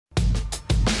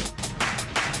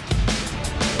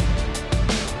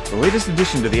The latest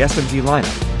addition to the SMG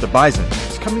lineup, the BIZON,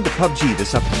 is coming to PUBG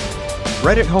this update.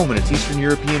 Right at home in its Eastern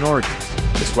European origins,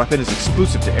 this weapon is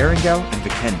exclusive to Erangel and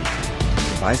Vikendi.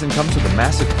 The BIZON comes with a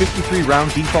massive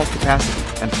 53-round default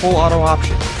capacity and full auto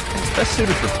option, and is best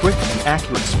suited for quick and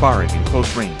accurate sparring in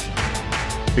close range.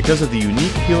 Because of the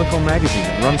unique helical magazine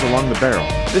that runs along the barrel,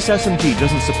 this SMG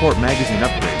doesn't support magazine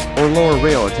upgrades or lower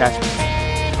rail attachments.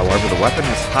 However, the weapon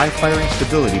has high firing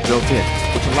stability built in,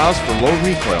 which allows for low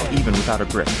recoil even without a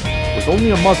grip. With only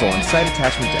a muzzle and sight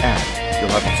attachment to add, you'll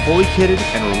have a fully kitted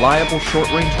and reliable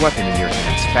short-range weapon in your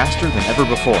hands faster than ever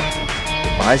before.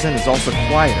 The BIZON is also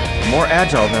quieter and more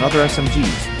agile than other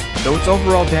SMGs, though its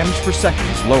overall damage per second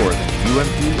is lower than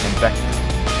UMP and Vector.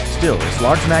 Still, its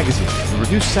large magazine and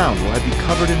reduced sound will have you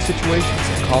covered in situations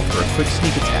that call for a quick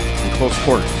sneak attack in close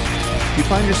quarters. If you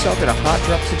find yourself in a hot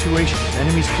drop situation with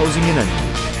enemies closing in on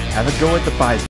you, have a go at the BIZON.